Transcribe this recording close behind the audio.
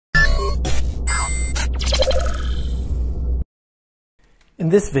In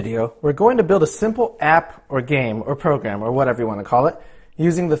this video, we're going to build a simple app or game or program or whatever you want to call it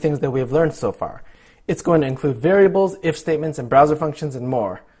using the things that we have learned so far. It's going to include variables, if statements, and browser functions and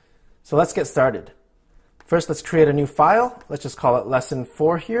more. So let's get started. First, let's create a new file. Let's just call it lesson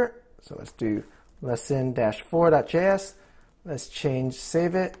 4 here. So let's do lesson-4.js. Let's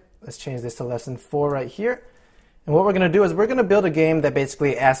save it. Let's change this to lesson 4 right here. And what we're going to do is we're going to build a game that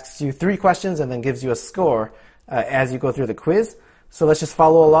basically asks you 3 questions and then gives you a score as you go through the quiz. So let's just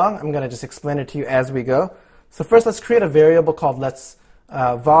follow along. I'm going to just explain it to you as we go. So first, let's create a variable called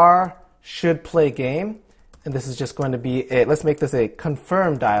var should play game. And this is just going to be let's make this a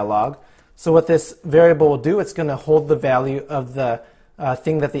confirm dialog. So what this variable will do, it's going to hold the value of the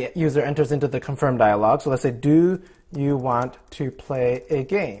thing that the user enters into the confirm dialog. So let's say, do you want to play a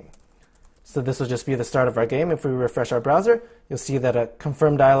game? So this will just be the start of our game. If we refresh our browser, you'll see that a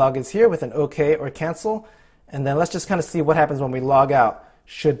confirm dialog is here with an OK or cancel. And then let's just kind of see what happens when we log out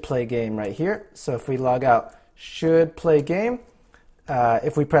should play game right here. So if we log out should play game,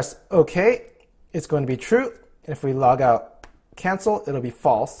 if we press OK, it's going to be true. If we log out cancel, it'll be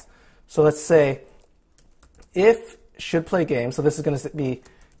false. So let's say if should play game, so this is going to be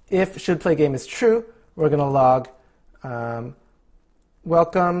if should play game is true, we're going to log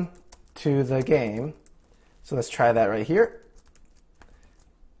welcome to the game. So let's try that right here.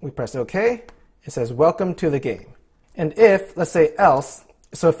 We press OK. It says welcome to the game. And if, let's say else,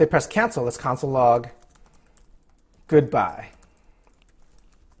 so if they press cancel, let's console log goodbye.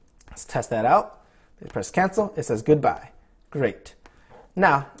 Let's test that out. They press cancel, it says goodbye. Great.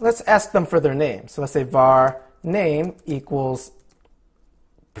 Now, let's ask them for their name. So let's say var name equals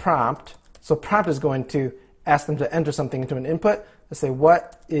prompt. So prompt is going to ask them to enter something into an input. Let's say,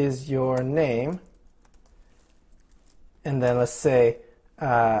 what is your name? And then let's say,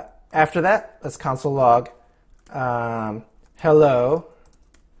 after that, let's console log hello,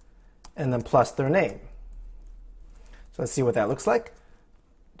 and then plus their name. So let's see what that looks like.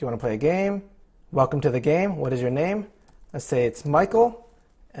 Do you want to play a game? Welcome to the game. What is your name? Let's say it's Michael,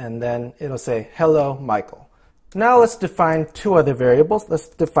 and then it'll say hello, Michael. Now let's define 2 other variables. Let's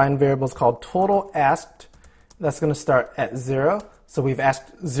define variables called total asked. That's going to start at 0. So we've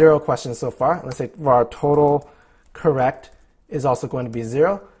asked 0 questions so far. Let's say var total correct is also going to be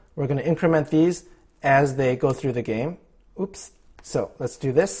 0. We're going to increment these as they go through the game. Oops. So let's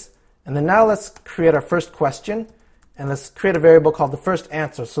do this. And then now let's create our first question. And let's create a variable called the first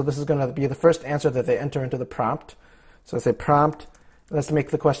answer. So this is going to be the first answer that they enter into the prompt. So let's say prompt. Let's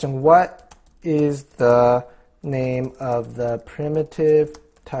make the question, what is the name of the primitive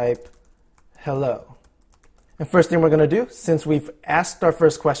type hello? And first thing we're going to do, since we've asked our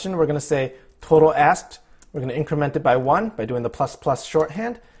first question, we're going to say total asked. We're going to increment it by 1 by doing the plus plus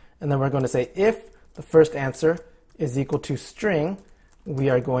shorthand. And then we're going to say if the first answer is equal to string, we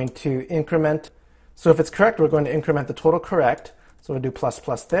are going to increment. So if it's correct, we're going to increment the total correct. So we'll do plus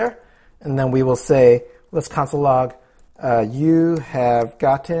plus there. And then we will say, let's console log you have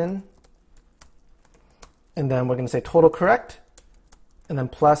gotten. And then we're going to say total correct. And then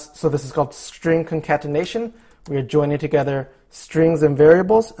plus, so this is called string concatenation. We are joining together strings and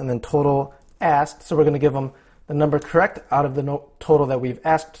variables, and then total asked. So we're going to give them the number correct out of the total that we've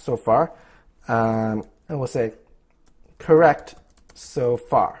asked so far. And we'll say correct so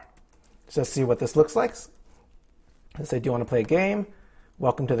far. So let's see what this looks like. Let's say, do you want to play a game?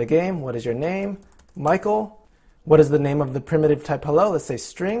 Welcome to the game. What is your name? Michael. What is the name of the primitive type hello? Let's say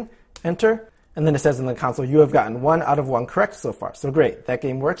string. Enter. And then it says in the console, you have gotten 1 out of 1 correct so far. So great, that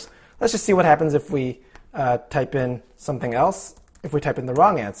game works. Let's just see what happens if we type in something else. If we type in the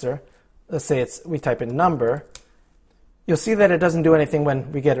wrong answer, let's say we type in number, you'll see that it doesn't do anything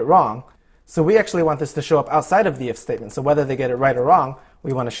when we get it wrong. So we actually want this to show up outside of the if statement. So whether they get it right or wrong,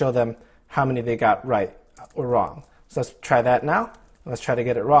 we want to show them how many they got right or wrong. So let's try that now. Let's try to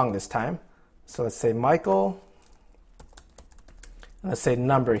get it wrong this time. So let's say Michael. Let's say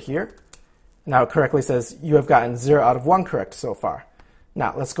number here. Now it correctly says you have gotten 0 out of 1 correct so far.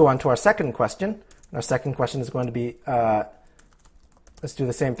 Now let's go on to our second question. And our second question is going to be, let's do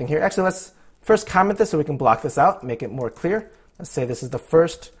the same thing here. Actually, let's first comment this so we can block this out, make it more clear. Let's say this is the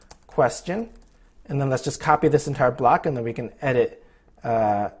first question. And then let's just copy this entire block, and then we can edit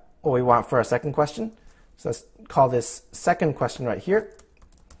what we want for our second question. So let's call this second question right here.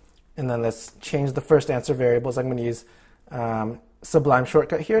 And then let's change the first answer variables. I'm going to use Sublime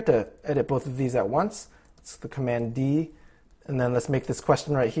shortcut here to edit both of these at once. It's the command D. And then let's make this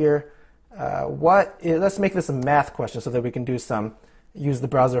question right here. Let's make this a math question so that we can use the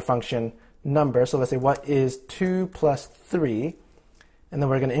browser function number. So let's say, what is 2 plus 3? And then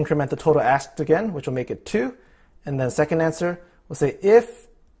we're going to increment the total asked again, which will make it 2. And then second answer, we'll say if,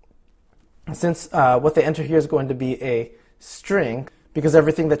 since what they enter here is going to be a string, because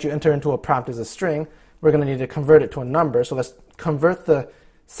everything that you enter into a prompt is a string, we're going to need to convert it to a number. So let's convert the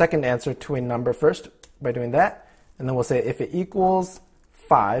second answer to a number first by doing that. And then we'll say if it equals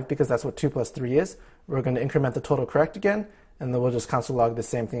 5, because that's what 2 plus 3 is, we're going to increment the total correct again, and then we'll just console log the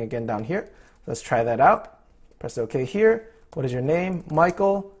same thing again down here. Let's try that out. Press OK here. What is your name?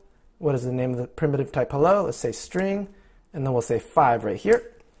 Michael. What is the name of the primitive type hello? Let's say string, and then we'll say 5 right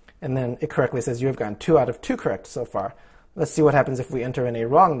here. And then it correctly says you have gotten 2 out of 2 correct so far. Let's see what happens if we enter in a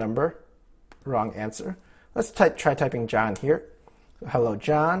wrong number, wrong answer. Let's try typing John here. Hello,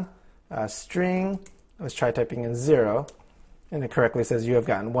 John. String. Let's try typing in 0. And it correctly says you have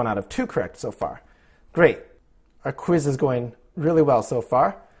gotten 1 out of 2 correct so far. Great. Our quiz is going really well so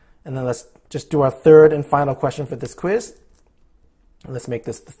far. And then let's just do our third and final question for this quiz. Let's make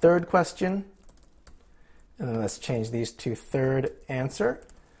this the third question. And then let's change these to third answer.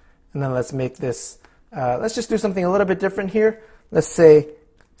 And then let's make this, let's just do something a little bit different here. Let's say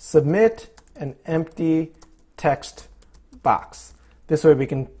submit an empty text box. This way we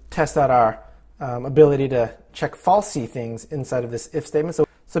can test out our ability to check falsy things inside of this if statement.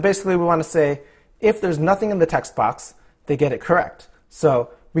 So basically we want to say if there's nothing in the text box, they get it correct. So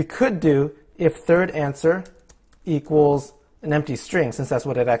we could do if third answer equals an empty string, since that's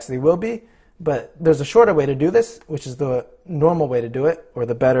what it actually will be. But there's a shorter way to do this, which is the normal way to do it, or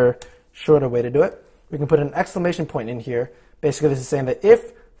the better, shorter way to do it. We can put an exclamation point in here. Basically, this is saying that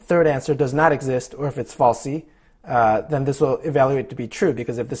if third answer does not exist, or if it's falsy, then this will evaluate to be true,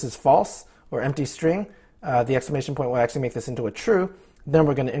 because if this is false or empty string, the exclamation point will actually make this into a true. Then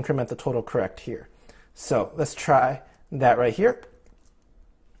we're going to increment the total correct here. So let's try that right here.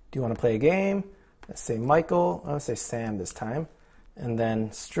 Do you want to play a game? Let's say Michael. Let's say Sam this time. And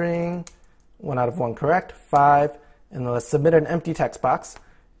then string, 1 out of 1 correct, 5. And then let's submit an empty text box.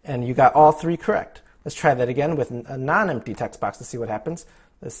 And you got all 3 correct. Let's try that again with a non-empty text box to see what happens.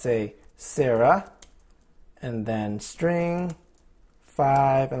 Let's say Sarah, and then string,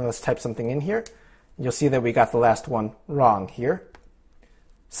 5, and let's type something in here. You'll see that we got the last one wrong here.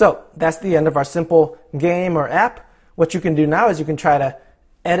 So that's the end of our simple game or app. What you can do now is you can try to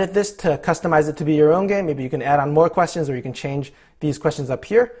edit this to customize it to be your own game. Maybe you can add on more questions, or you can change these questions up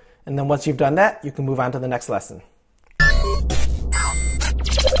here. And then once you've done that, you can move on to the next lesson.